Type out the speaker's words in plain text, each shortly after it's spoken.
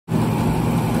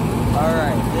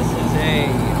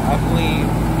I believe,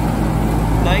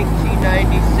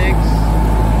 1996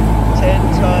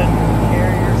 10-ton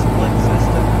Carrier split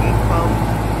system heat pump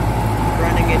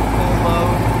running in full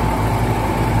load.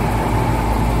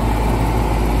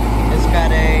 It's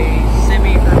got a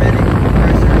semi-hermetic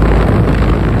compressor.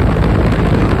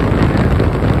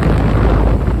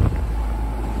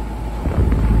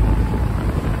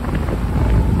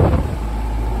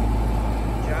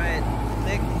 Giant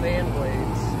thick fan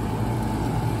blades.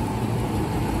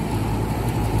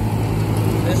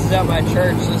 This is at my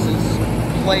church. This has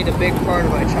played a big part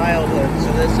of my childhood,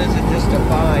 so this isn't just a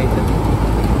find.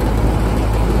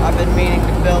 I've been meaning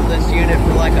to film this unit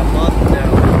for like a month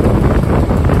now.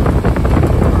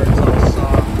 It's all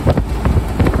soft.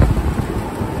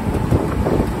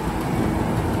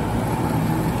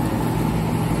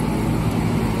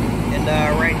 And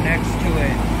right next to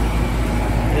it,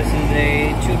 this is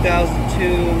a 2002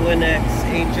 Linux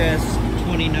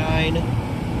HS29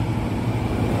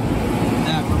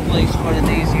 that replaced one of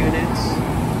these units.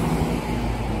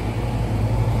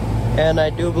 And I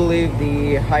do believe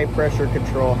the high pressure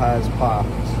control has popped,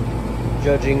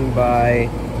 judging by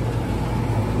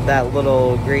that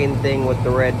little green thing with the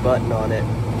red button on it.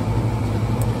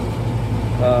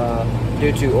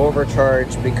 Due to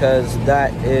overcharge, because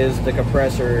that is the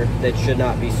compressor that should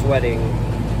not be sweating.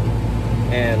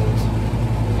 And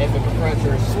if the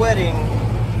compressor is sweating,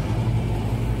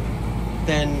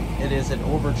 then it is an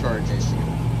overcharge issue.